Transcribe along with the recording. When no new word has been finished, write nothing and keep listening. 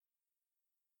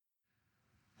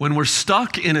when we're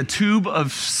stuck in a tube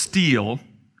of steel,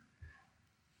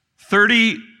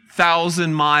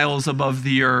 30,000 miles above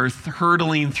the earth,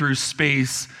 hurtling through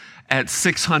space at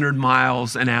 600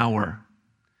 miles an hour.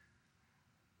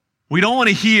 We don't want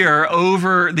to hear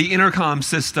over the intercom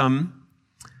system,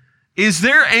 "Is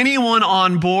there anyone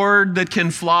on board that can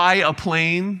fly a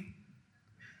plane?"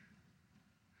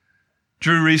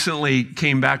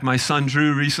 My son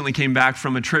Drew recently came back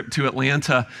from a trip to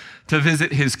Atlanta to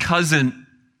visit his cousin.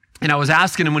 And I was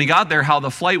asking him when he got there how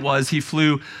the flight was. He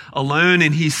flew alone,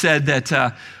 and he said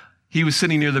that he was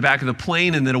sitting near the back of the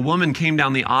plane and that a woman came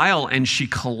down the aisle and she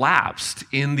collapsed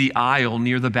in the aisle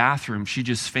near the bathroom. She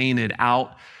just fainted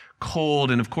out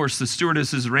cold. And of course, the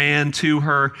stewardesses ran to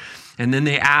her. And then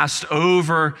they asked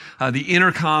over the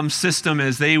intercom system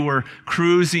as they were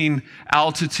cruising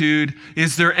altitude,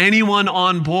 "Is there anyone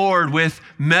on board with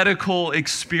medical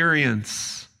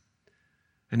experience?"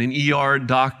 And an ER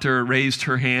doctor raised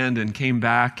her hand and came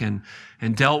back and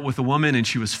dealt with the woman, and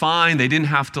she was fine. They didn't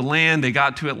have to land. They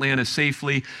got to Atlanta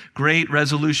safely. Great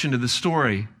resolution to the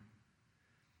story.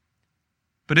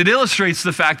 But it illustrates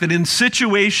the fact that in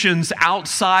situations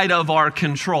outside of our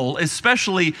control,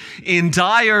 especially in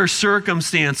dire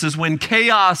circumstances when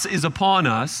chaos is upon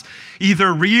us,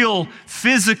 either real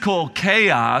physical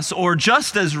chaos or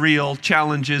just as real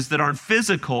challenges that aren't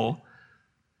physical,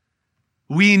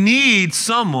 we need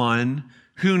someone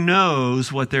who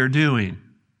knows what they're doing.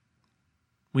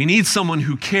 We need someone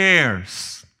who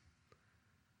cares.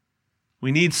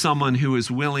 We need someone who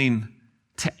is willing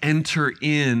to enter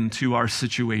into our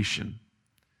situation.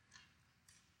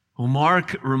 Well,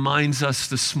 Mark reminds us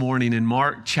this morning in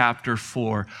Mark chapter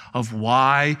 4 of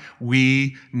why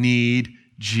we need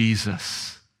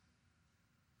Jesus.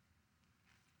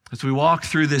 As we walk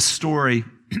through this story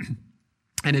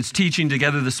and its teaching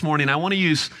together this morning, I want to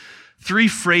use three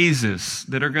phrases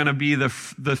that are going to be the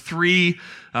 3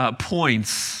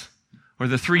 points or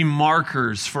the 3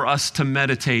 markers for us to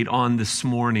meditate on this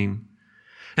morning.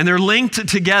 And they're linked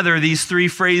together, these 3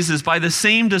 phrases, by the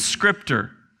same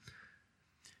descriptor.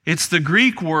 It's the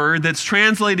Greek word that's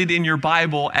translated in your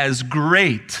Bible as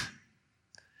great.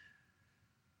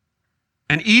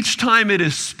 And each time it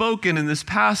is spoken in this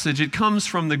passage, it comes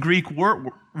from the Greek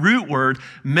root word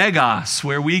megas,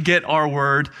 where we get our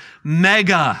word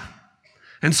mega.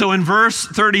 And so in verse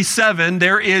 37,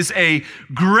 there is a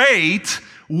great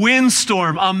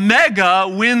windstorm, a mega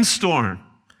windstorm.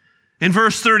 In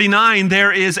verse 39,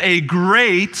 there is a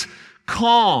great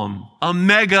calm, a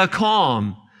mega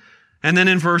calm. And then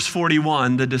in verse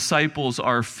 41, the disciples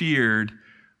are filled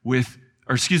with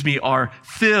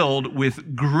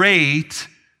great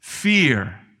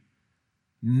fear,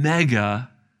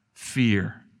 mega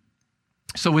fear.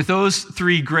 So with those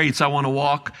 3 greats, I want to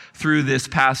walk through this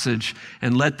passage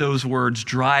and let those words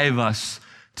drive us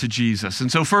to Jesus.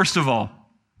 And so first of all,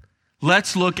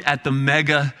 let's look at the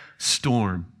mega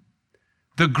storm.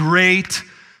 The great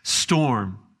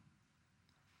storm.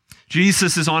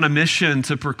 Jesus is on a mission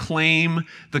to proclaim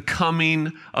the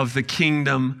coming of the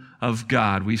kingdom of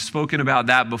God. We've spoken about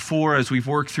that before as we've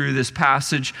worked through this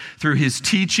passage, through his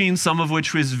teaching, some of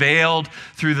which was veiled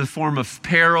through the form of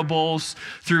parables,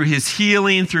 through his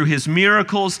healing, through his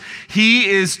miracles. He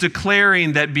is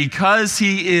declaring that because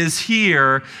he is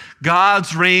here,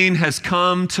 God's reign has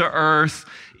come to earth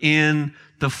in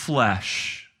the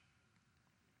flesh.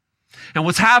 And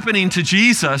what's happening to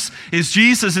Jesus is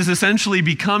essentially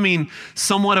becoming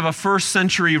somewhat of a first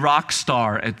century rock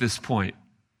star at this point.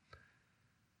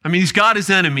 I mean, he's got his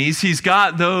enemies. He's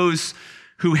got those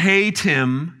who hate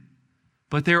him,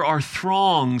 but there are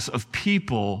throngs of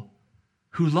people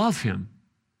who love him,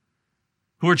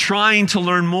 who are trying to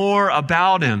learn more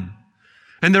about him.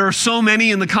 And there are so many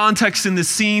in the context in this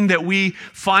scene that we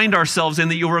find ourselves in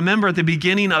that you'll remember at the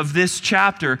beginning of this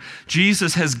chapter,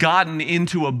 Jesus has gotten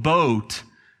into a boat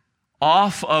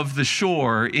off of the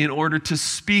shore in order to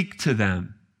speak to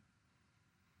them.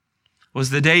 As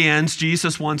the day ends,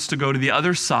 Jesus wants to go to the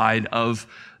other side of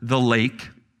the lake.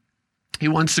 He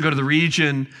wants to go to the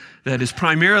region that is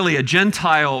primarily a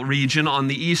Gentile region on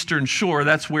the eastern shore.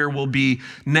 That's where we'll be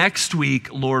next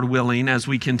week, Lord willing, as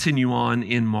we continue on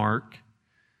in Mark.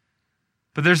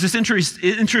 But there's this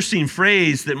interesting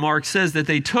phrase that Mark says that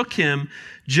they took him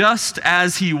just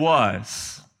as he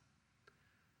was.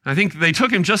 I think they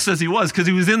took him just as he was because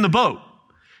he was in the boat.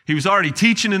 He was already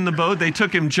teaching in the boat. They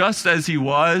took him just as he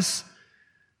was.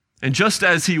 And just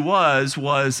as he was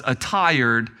a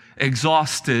tired,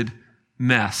 exhausted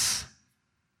mess.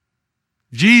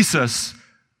 Jesus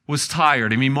was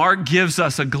tired. I mean, Mark gives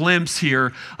us a glimpse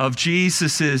here of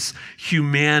Jesus's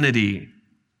humanity.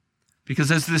 Because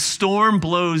as this storm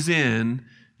blows in,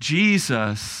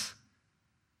 Jesus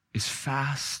is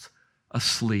fast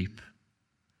asleep.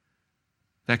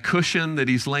 That cushion that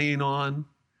he's laying on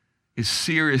is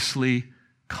seriously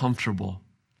comfortable,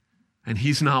 and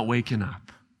he's not waking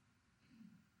up.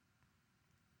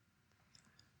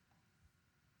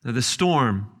 Now, the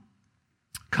storm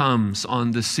comes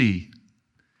on the sea.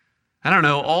 I don't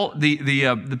know, all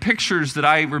the pictures that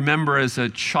I remember as a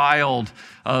child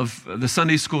of the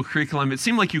Sunday school curriculum, it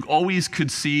seemed like you always could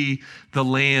see the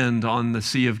land on the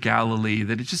Sea of Galilee,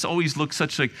 that it just always looked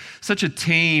such a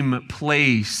tame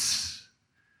place.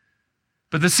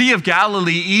 But the Sea of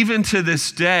Galilee, even to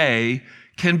this day,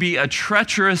 can be a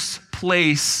treacherous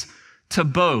place to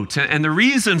boat. And the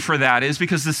reason for that is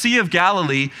because the Sea of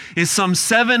Galilee is some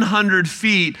 700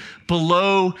 feet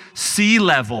below sea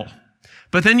level.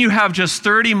 But then you have just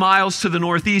 30 miles to the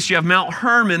northeast, you have Mount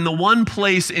Hermon, the one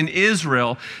place in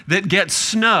Israel that gets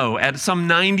snow at some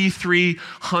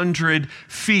 9,300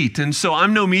 feet. And so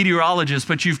I'm no meteorologist,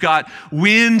 but you've got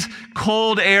wind,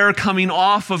 cold air coming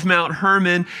off of Mount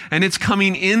Hermon, and it's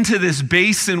coming into this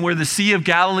basin where the Sea of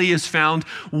Galilee is found,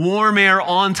 warm air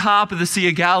on top of the Sea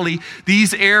of Galilee.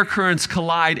 These air currents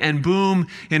collide, and boom,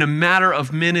 in a matter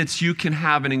of minutes, you can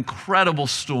have an incredible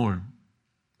storm.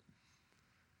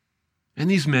 And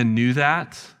these men knew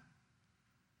that.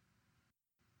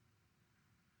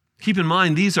 Keep in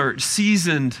mind, these are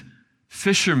seasoned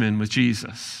fishermen with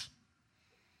Jesus.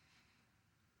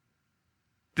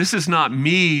 This is not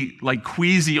me like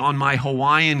queasy on my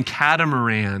Hawaiian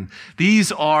catamaran.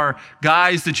 These are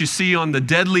guys that you see on The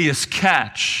Deadliest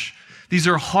Catch. These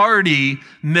are hardy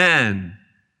men.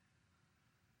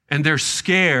 And they're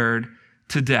scared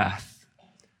to death.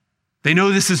 They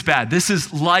know this is bad. This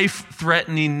is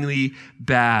life-threateningly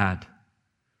bad.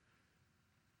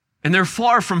 And they're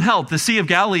far from help. The Sea of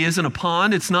Galilee isn't a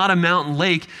pond. It's not a mountain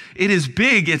lake. It is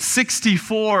big. It's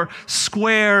 64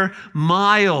 square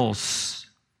miles.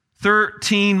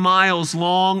 13 miles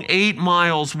long, 8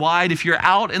 miles wide. If you're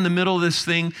out in the middle of this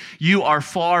thing, you are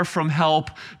far from help.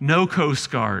 No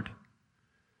Coast Guard.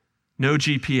 No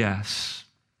GPS.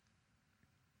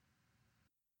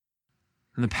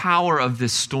 And the power of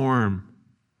this storm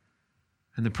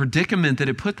and the predicament that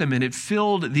it put them in, it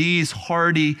filled these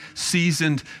hardy,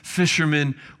 seasoned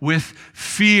fishermen with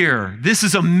fear. This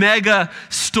is a mega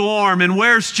storm, and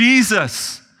where's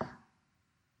Jesus?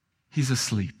 He's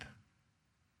asleep.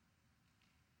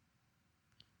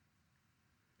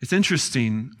 It's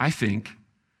interesting, I think,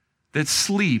 that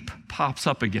sleep pops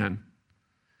up again.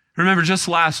 Remember, just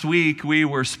last week, we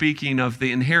were speaking of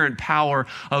the inherent power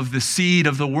of the seed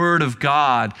of the Word of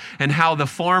God and how the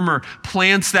farmer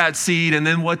plants that seed, and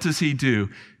then what does he do?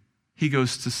 He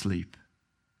goes to sleep.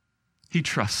 He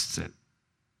trusts it.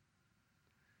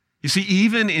 You see,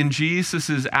 even in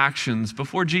Jesus' actions,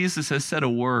 before Jesus has said a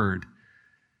word,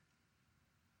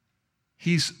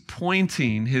 he's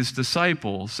pointing his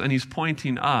disciples and he's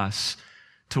pointing us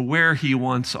to where he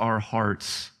wants our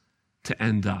hearts to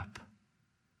end up.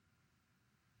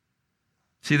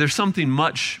 See, there's something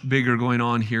much bigger going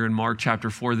on here in Mark chapter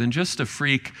 4 than just a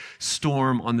freak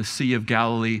storm on the Sea of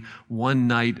Galilee one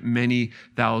night many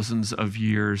thousands of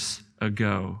years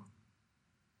ago.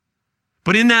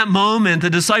 But in that moment, the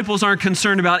disciples aren't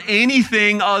concerned about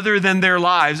anything other than their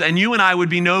lives, and you and I would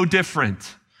be no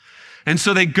different. And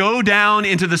so they go down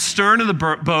into the stern of the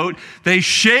boat, they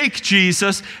shake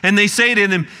Jesus, and they say to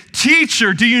him,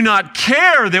 "Teacher, do you not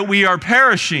care that we are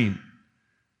perishing?"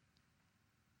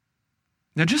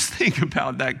 Now just think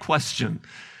about that question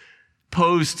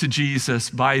posed to Jesus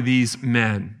by these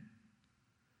men.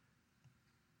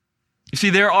 You see,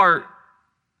 there are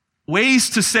ways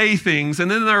to say things, and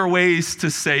then there are ways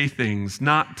to say things,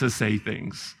 not to say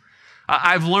things.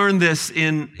 I've learned this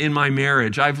in my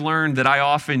marriage. I've learned that I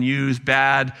often use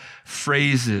bad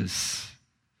phrases.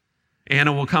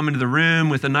 Anna will come into the room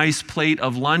with a nice plate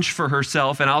of lunch for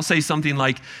herself, and I'll say something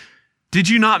like, "Did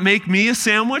you not make me a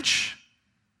sandwich?"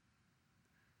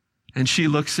 And she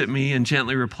looks at me and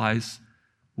gently replies,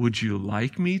 "Would you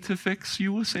like me to fix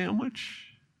you a sandwich?"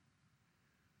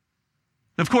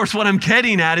 Of course, what I'm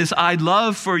getting at is I'd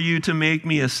love for you to make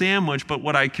me a sandwich, but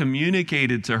what I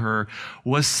communicated to her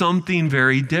was something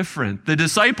very different. The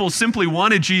disciples simply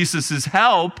wanted Jesus'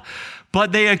 help,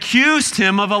 but they accused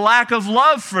him of a lack of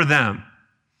love for them,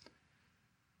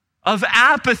 of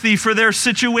apathy for their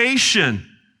situation.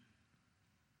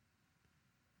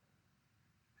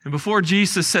 And before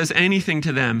Jesus says anything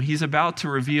to them, he's about to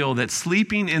reveal that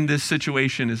sleeping in this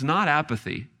situation is not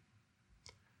apathy.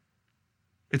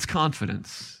 It's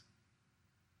confidence.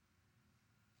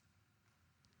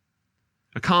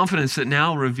 A confidence that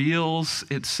now reveals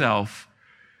itself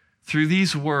through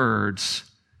these words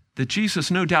that Jesus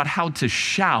no doubt had to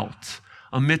shout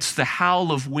amidst the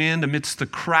howl of wind, amidst the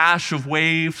crash of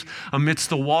waves, amidst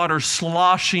the water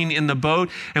sloshing in the boat.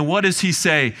 And what does he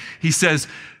say? He says,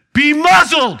 "Be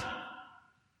muzzled!"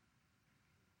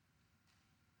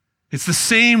 It's the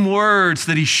same words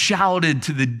that he shouted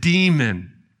to the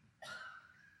demon.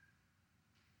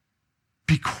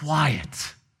 Be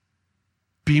quiet.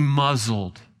 Be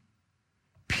muzzled.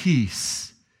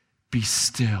 Peace. Be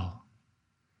still.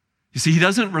 You see, he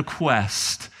doesn't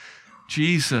request.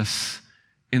 Jesus,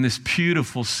 in this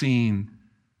beautiful scene,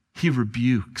 he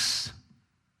rebukes.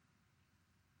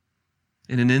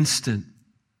 In an instant,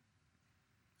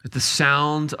 at the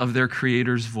sound of their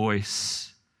Creator's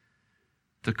voice,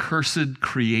 the cursed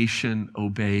creation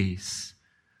obeys.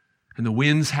 And the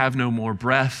winds have no more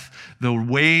breath, the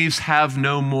waves have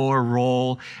no more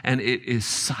roll, and it is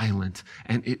silent,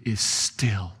 and it is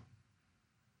still.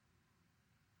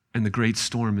 And the great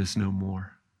storm is no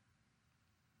more.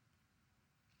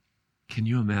 Can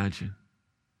you imagine?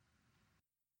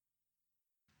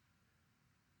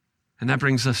 And that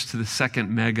brings us to the second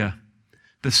mega,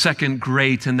 the second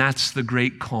great, and that's the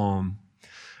great calm.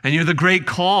 And the great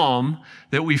calm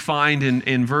that we find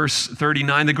in verse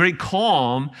 39, the great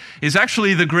calm is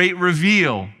actually the great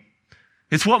reveal.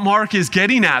 It's what Mark is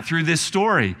getting at through this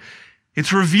story.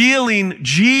 It's revealing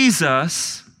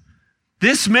Jesus,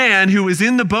 this man who was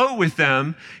in the boat with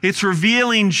them. It's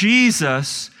revealing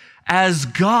Jesus as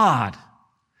God.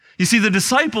 You see, the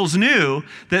disciples knew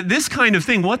that this kind of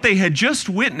thing, what they had just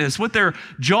witnessed, what their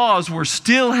jaws were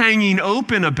still hanging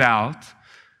open about,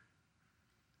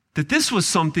 that this was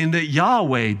something that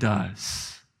Yahweh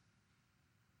does.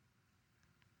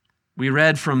 We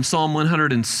read from Psalm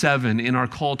 107 in our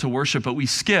call to worship, but we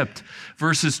skipped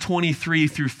verses 23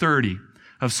 through 30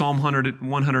 of Psalm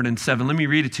 107. Let me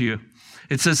read it to you.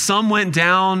 It says, "Some went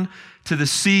down to the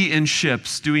sea in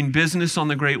ships, doing business on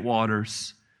the great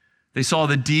waters. They saw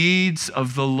the deeds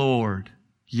of the Lord,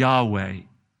 Yahweh,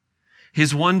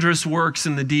 his wondrous works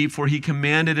in the deep, for he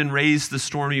commanded and raised the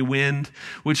stormy wind,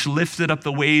 which lifted up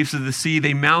the waves of the sea.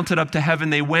 They mounted up to heaven.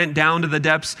 They went down to the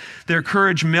depths. Their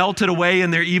courage melted away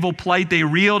in their evil plight. They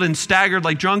reeled and staggered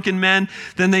like drunken men.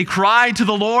 Then they cried to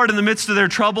the Lord in the midst of their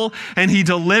trouble, and he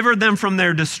delivered them from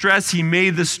their distress. He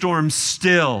made the storm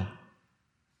still,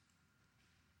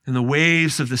 and the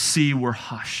waves of the sea were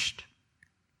hushed.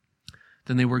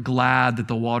 Then they were glad that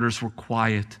the waters were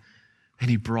quiet, and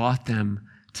he brought them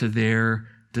to their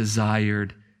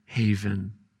desired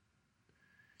haven."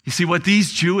 You see, what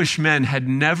these Jewish men had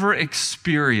never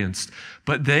experienced,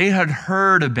 but they had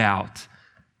heard about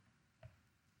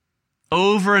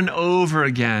over and over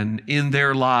again in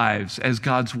their lives as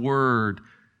God's word,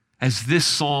 as this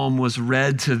psalm was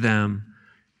read to them,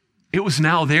 it was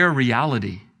now their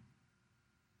reality.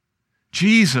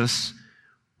 Jesus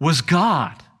was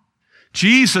God.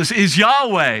 Jesus is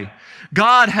Yahweh.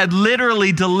 God had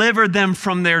literally delivered them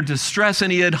from their distress,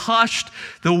 and he had hushed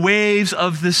the waves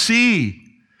of the sea.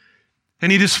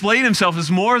 And he displayed himself as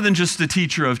more than just a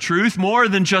teacher of truth, more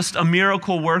than just a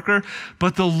miracle worker,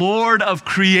 but the Lord of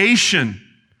creation.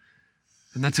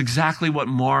 And that's exactly what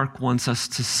Mark wants us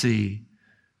to see.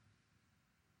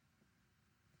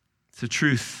 It's a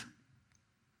truth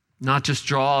not just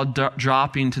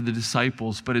dropping to the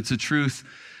disciples, but it's a truth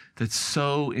that's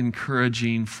so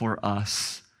encouraging for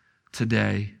us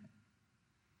today.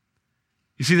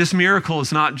 You see, this miracle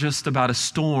is not just about a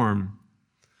storm.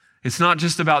 It's not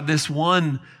just about this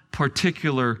one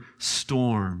particular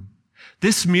storm.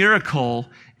 This miracle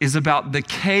is about the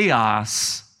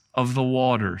chaos of the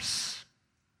waters.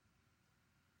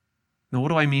 Now, what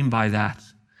do I mean by that?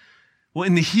 Well,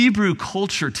 in the Hebrew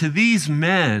culture, to these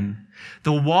men,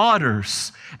 the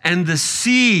waters and the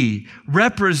sea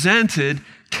represented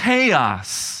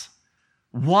chaos,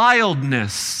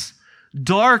 wildness,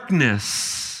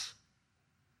 darkness.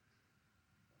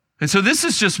 And so this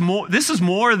is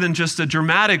more than just a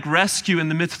dramatic rescue in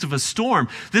the midst of a storm.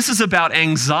 This is about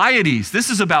anxieties. This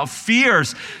is about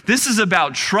fears. This is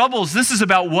about troubles. This is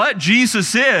about what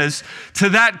Jesus is to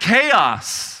that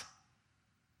chaos.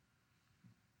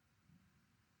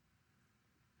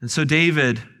 And so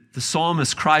David, the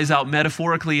psalmist, cries out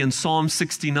metaphorically in Psalm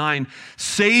 69,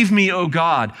 "Save me, O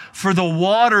God, for the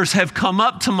waters have come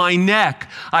up to my neck.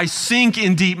 I sink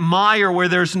in deep mire where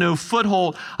there's no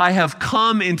foothold. I have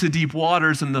come into deep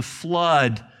waters, and the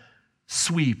flood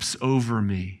sweeps over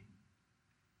me."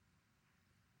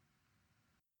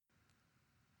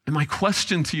 And my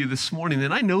question to you this morning,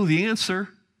 and I know the answer,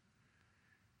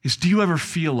 is do you ever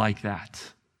feel like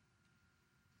that?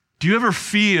 Do you ever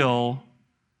feel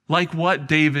like what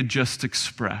David just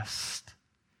expressed?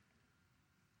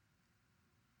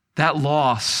 that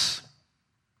loss,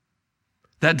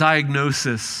 that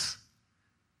diagnosis,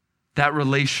 that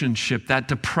relationship, that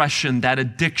depression, that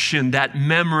addiction, that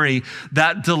memory,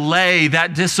 that delay,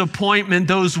 that disappointment,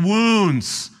 those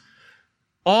wounds,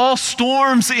 all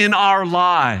storms in our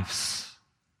lives,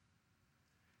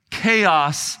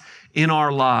 chaos in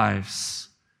our lives,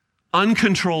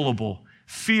 uncontrollable,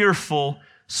 fearful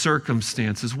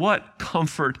circumstances. What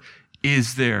comfort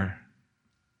is there?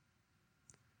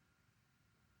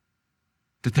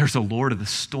 That there's a Lord of the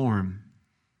storm.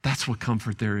 That's what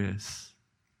comfort there is.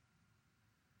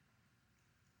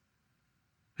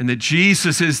 And that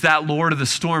Jesus is that Lord of the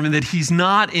storm, and that he's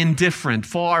not indifferent,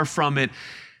 far from it.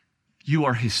 You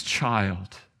are his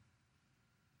child.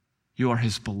 You are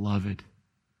his beloved.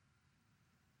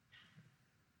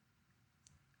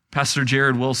 Pastor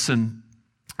Jared Wilson,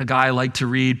 a guy I like to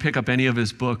read, pick up any of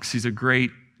his books. He's a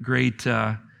great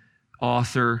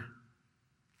author.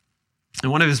 In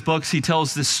one of his books, he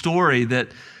tells this story that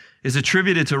is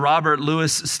attributed to Robert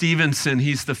Louis Stevenson.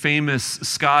 He's the famous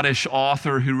Scottish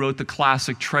author who wrote the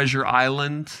classic Treasure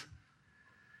Island.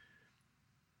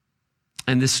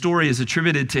 And this story is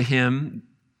attributed to him.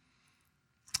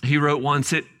 He wrote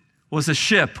once, "It was a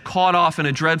ship caught off in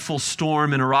a dreadful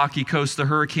storm in a rocky coast. The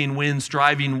hurricane winds,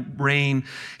 driving rain,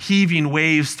 heaving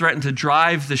waves threatened to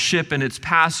drive the ship and its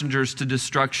passengers to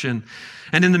destruction.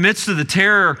 And in the midst of the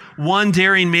terror, one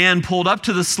daring man pulled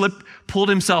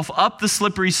himself up the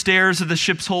slippery stairs of the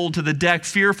ship's hold to the deck,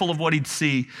 fearful of what he'd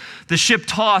see. The ship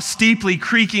tossed steeply,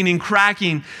 creaking and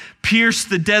cracking, pierced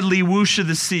the deadly whoosh of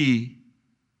the sea.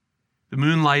 The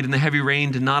moonlight and the heavy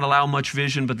rain did not allow much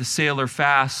vision, but the sailor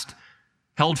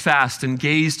held fast and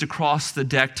gazed across the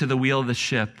deck to the wheel of the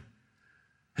ship.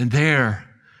 And there,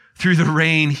 through the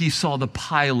rain, he saw the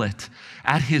pilot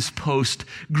at his post,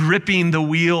 gripping the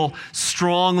wheel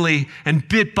strongly and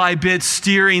bit by bit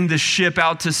steering the ship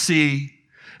out to sea.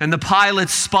 And the pilot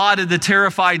spotted the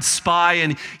terrified spy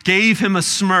and gave him a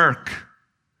smirk.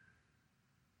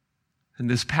 And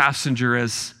this passenger,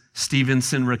 as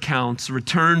Stevenson recounts,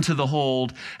 returned to the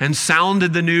hold and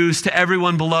sounded the news to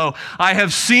everyone below. I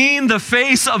have seen the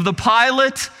face of the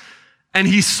pilot, and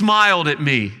he smiled at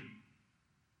me.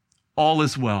 All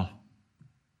is well.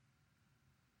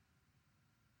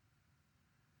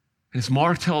 As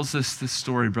Mark tells us this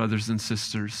story, brothers and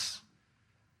sisters,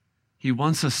 he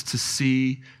wants us to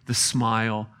see the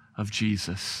smile of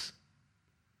Jesus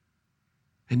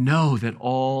and know that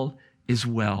all is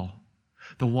well.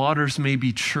 The waters may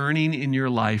be churning in your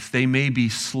life. They may be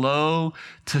slow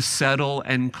to settle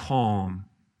and calm,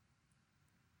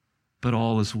 but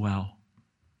all is well.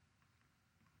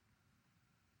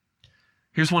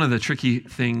 Here's one of the tricky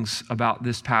things about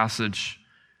this passage.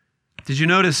 Did you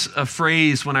notice a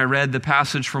phrase when I read the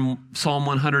passage from Psalm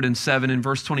 107 in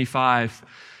verse 25,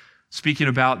 speaking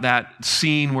about that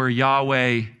scene where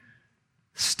Yahweh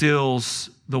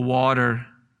stills the water?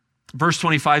 Verse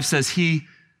 25 says, He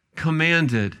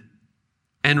commanded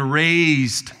and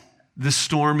raised the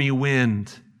stormy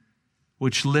wind,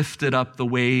 which lifted up the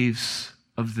waves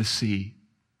of the sea.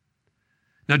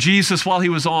 Now, Jesus, while he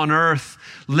was on earth,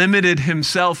 limited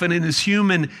himself, and in his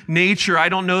human nature, I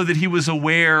don't know that he was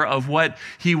aware of what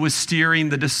he was steering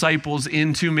the disciples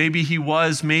into. Maybe he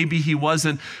was, maybe he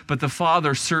wasn't, but the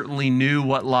Father certainly knew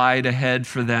what lied ahead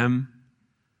for them.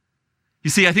 You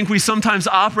see, I think we sometimes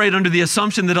operate under the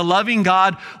assumption that a loving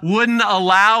God wouldn't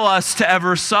allow us to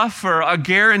ever suffer, a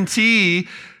guarantee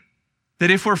that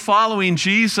if we're following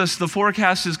Jesus, the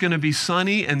forecast is going to be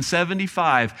sunny and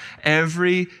 75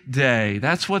 every day.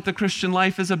 That's what the Christian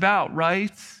life is about,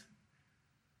 right?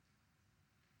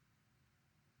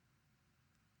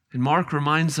 And Mark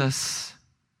reminds us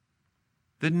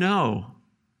that no,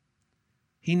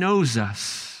 he knows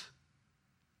us.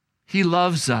 He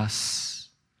loves us.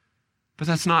 But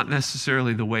that's not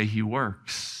necessarily the way he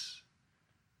works.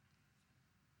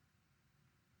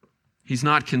 He's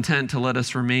not content to let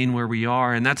us remain where we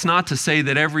are. And that's not to say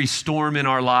that every storm in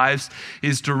our lives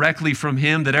is directly from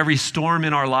him, that every storm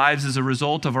in our lives is a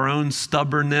result of our own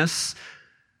stubbornness.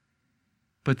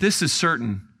 But this is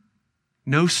certain.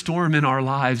 No storm in our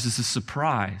lives is a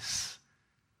surprise.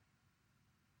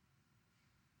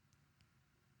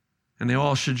 And they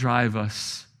all should drive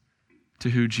us to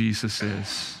who Jesus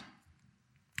is.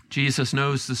 Jesus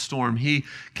knows the storm. He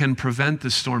can prevent the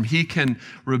storm. He can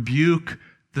rebuke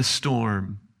the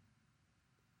storm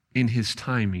in his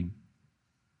timing.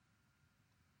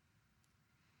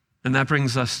 And that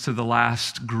brings us to the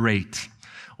last great,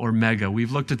 or mega.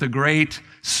 We've looked at the great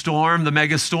storm, the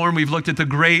mega storm. We've looked at the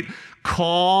great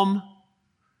calm.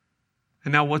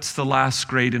 And now what's the last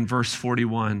great in verse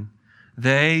 41?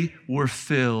 They were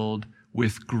filled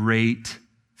with great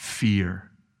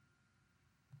fear.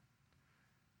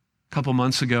 A couple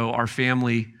months ago, our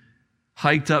family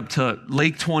hiked up to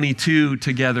Lake 22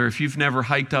 together. If you've never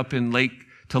hiked up Lake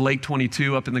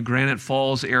 22 up in the Granite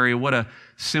Falls area, what a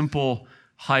simple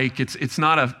hike. It's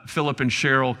not a Philip and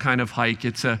Cheryl kind of hike.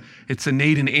 It's a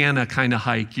Nate and Anna kind of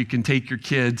hike. You can take your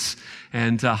kids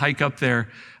and hike up there.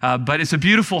 But it's a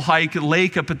beautiful hike,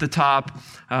 lake up at the top,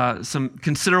 some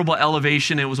considerable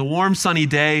elevation. It was a warm, sunny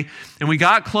day, and we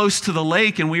got close to the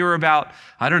lake, and we were about,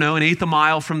 an eighth a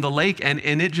mile from the lake, and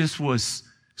it just was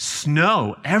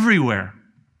snow everywhere.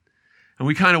 And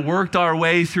we kind of worked our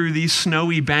way through these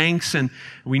snowy banks, and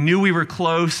we knew we were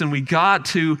close, and we got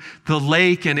to the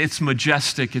lake, and it's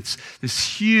majestic. It's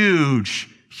this huge,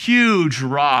 huge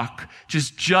rock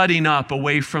just jutting up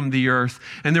away from the earth.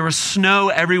 And there was snow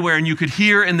everywhere, and you could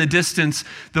hear in the distance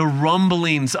the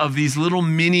rumblings of these little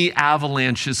mini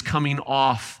avalanches coming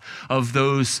off of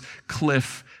those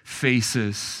cliff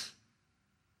faces.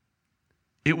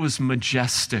 It was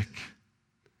majestic.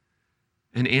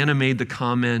 And Anna made the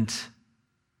comment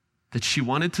that she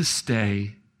wanted to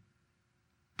stay,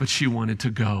 but she wanted to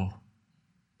go.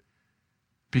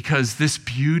 Because this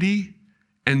beauty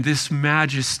and this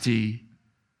majesty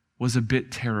was a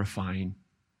bit terrifying.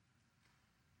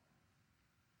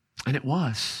 And it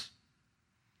was.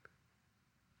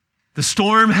 The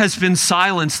storm has been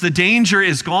silenced. The danger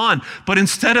is gone. But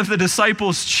instead of the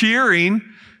disciples cheering,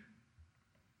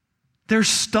 they're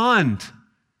stunned.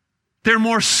 They're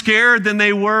more scared than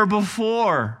they were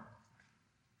before.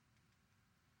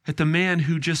 At the man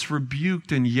who just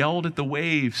rebuked and yelled at the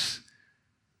waves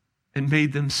and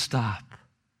made them stop.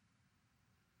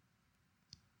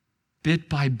 Bit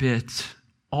by bit,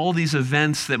 all these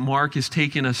events that Mark is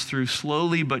taking us through,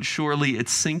 slowly but surely,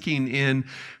 it's sinking in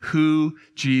who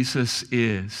Jesus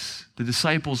is. The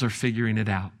disciples are figuring it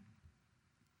out.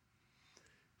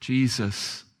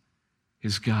 Jesus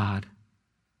is God.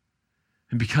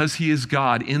 And because he is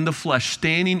God in the flesh,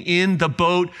 standing in the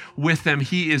boat with them,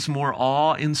 he is more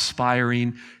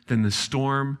awe-inspiring than the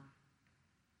storm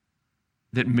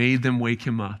that made them wake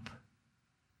him up.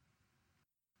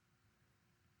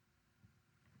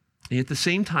 And at the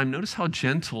same time, notice how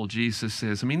gentle Jesus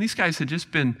is. I mean, these guys had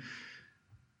just been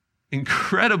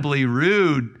incredibly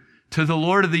rude to the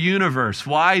Lord of the universe.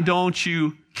 Why don't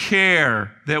you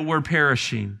care that we're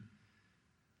perishing?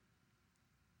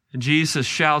 And Jesus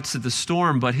shouts at the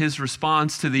storm, but his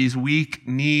response to these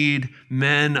weak-kneed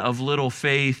men of little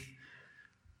faith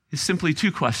is simply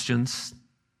two questions.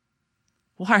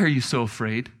 Why are you so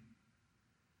afraid?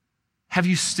 Have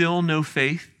you still no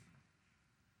faith?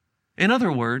 In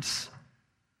other words,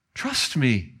 trust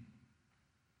me.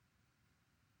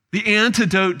 The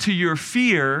antidote to your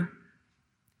fear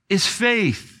is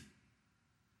faith.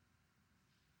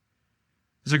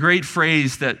 There's a great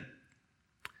phrase that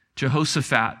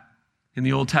Jehoshaphat in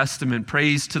the Old Testament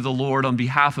prays to the Lord on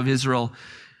behalf of Israel.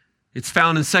 It's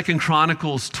found in 2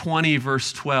 Chronicles 20,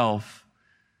 verse 12.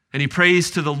 And he prays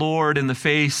to the Lord in the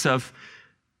face of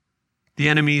the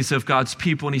enemies of God's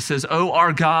people. And he says, "Oh,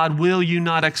 our God, will you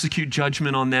not execute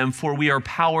judgment on them? For we are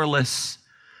powerless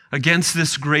against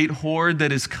this great horde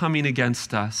that is coming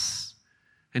against us."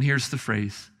 And here's the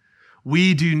phrase: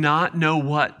 "We do not know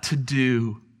what to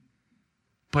do,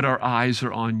 but our eyes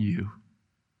are on you."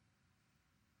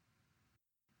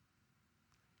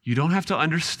 You don't have to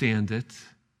understand it.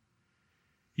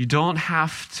 You don't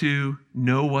have to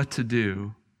know what to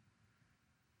do.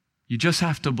 You just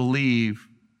have to believe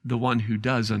the one who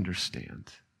does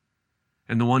understand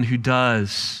and the one who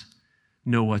does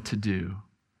know what to do.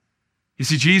 You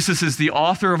see, Jesus is the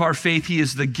author of our faith. He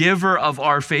is the giver of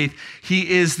our faith. He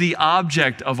is the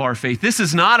object of our faith. This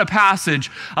is not a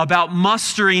passage about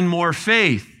mustering more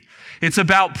faith. It's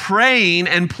about praying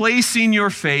and placing your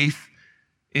faith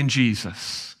in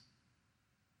Jesus.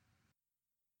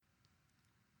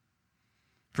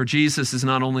 For Jesus is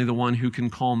not only the one who can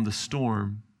calm the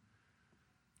storm,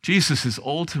 Jesus is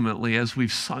ultimately, as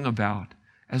we've sung about,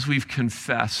 as we've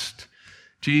confessed,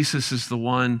 Jesus is the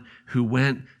one who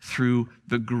went through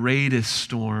the greatest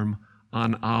storm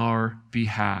on our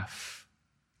behalf.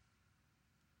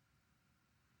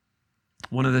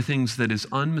 One of the things that is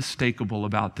unmistakable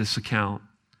about this account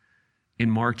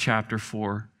in Mark chapter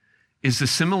 4 is the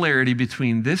similarity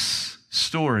between this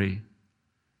story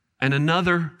and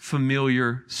another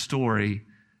familiar story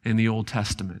in the Old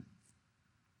Testament.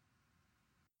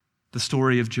 The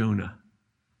story of Jonah.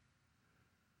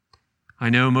 I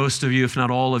know most of you, if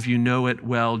not all of you, know it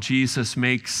well. Jesus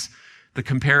makes the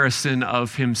comparison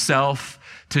of himself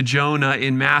to Jonah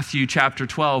in Matthew chapter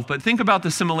 12. But think about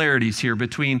the similarities here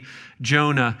between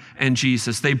Jonah and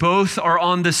Jesus. They both are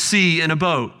on the sea in a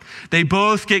boat. They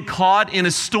both get caught in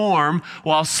a storm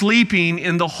while sleeping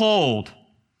in the hold.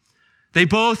 They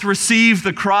both receive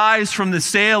the cries from the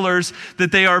sailors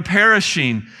that they are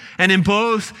perishing. And in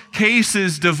both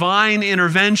cases, divine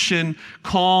intervention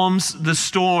calms the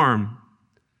storm.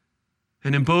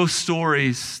 And in both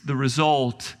stories, the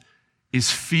result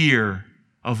is fear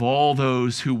of all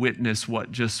those who witness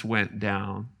what just went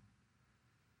down.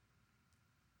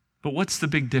 But what's the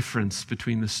big difference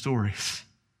between the stories?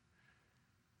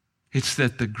 It's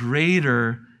that the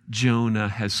greater Jonah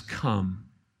has come.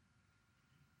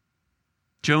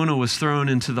 Jonah was thrown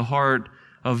into the heart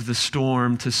of the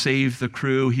storm to save the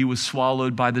crew. He was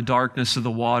swallowed by the darkness of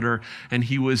the water, and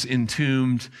he was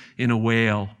entombed in a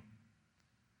whale.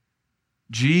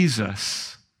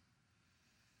 Jesus,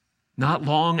 not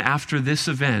long after this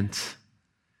event,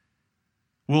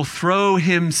 will throw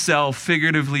himself,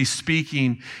 figuratively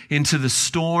speaking, into the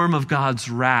storm of God's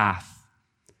wrath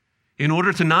in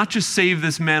order to not just save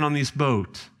this man on this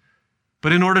boat,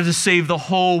 but in order to save the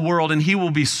whole world. And he will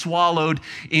be swallowed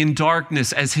in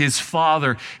darkness as his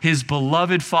Father, his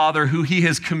beloved Father, who he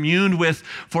has communed with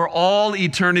for all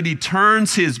eternity,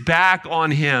 turns his back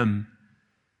on him.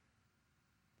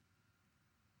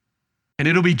 And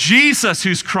it'll be Jesus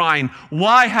who's crying,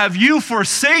 "Why have you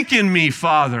forsaken me,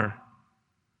 Father?"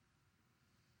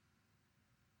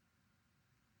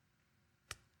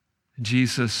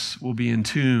 Jesus will be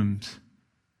entombed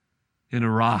in a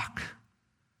rock,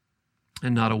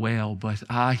 and not a whale, but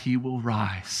he will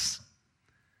rise.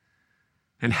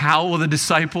 And how will the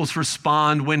disciples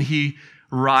respond when he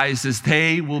rises?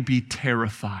 They will be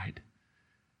terrified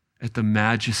at the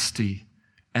majesty,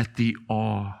 at the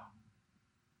awe.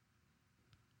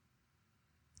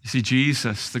 You see,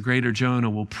 Jesus, the greater Jonah,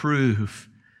 will prove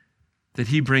that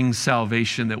he brings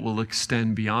salvation that will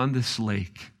extend beyond this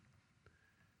lake,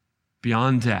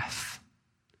 beyond death,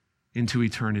 into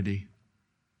eternity.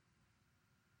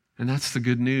 And that's the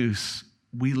good news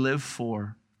we live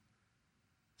for.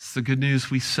 It's the good news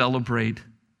we celebrate.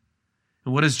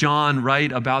 And what does John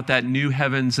write about that new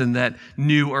heavens and that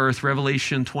new earth?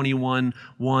 Revelation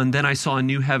 21:1. Then I saw a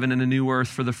new heaven and a new earth,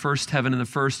 for the first heaven and the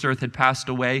first earth had passed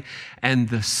away, and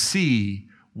the sea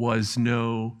was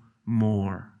no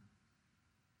more.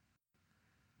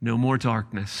 No more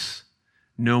darkness,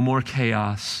 no more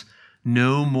chaos,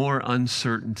 no more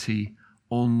uncertainty,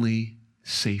 only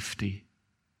safety.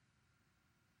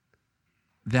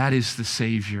 That is the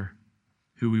Savior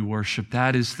who we worship.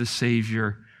 That is the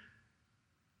Savior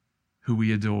who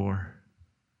we adore.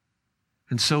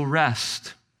 And so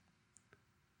rest.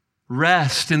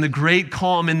 Rest in the great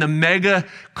calm, in the mega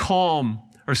calm,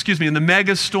 in the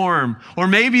mega storm, or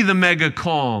maybe the mega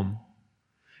calm.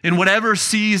 In whatever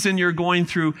season you're going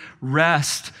through,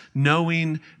 rest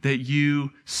knowing that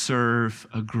you serve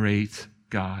a great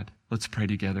God. Let's pray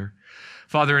together.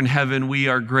 Father in heaven, we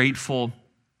are grateful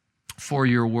for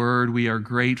your word. We are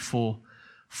grateful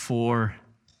for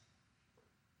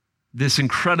this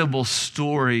incredible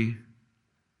story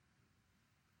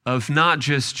of not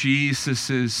just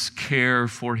Jesus's care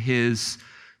for his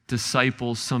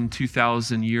disciples some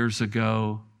 2,000 years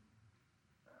ago,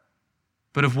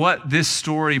 but of what this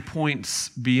story points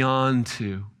beyond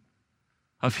to,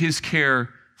 of his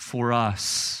care for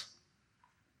us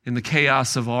in the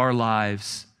chaos of our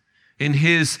lives, in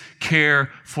his care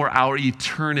for our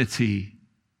eternity,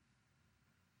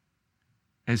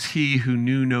 as he who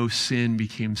knew no sin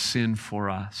became sin for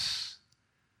us.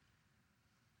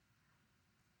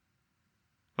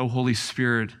 O Holy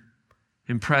Spirit,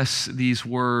 impress these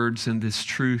words and this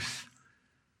truth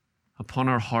upon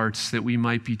our hearts that we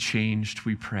might be changed,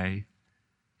 we pray.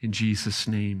 In Jesus'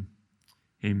 name,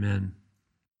 amen.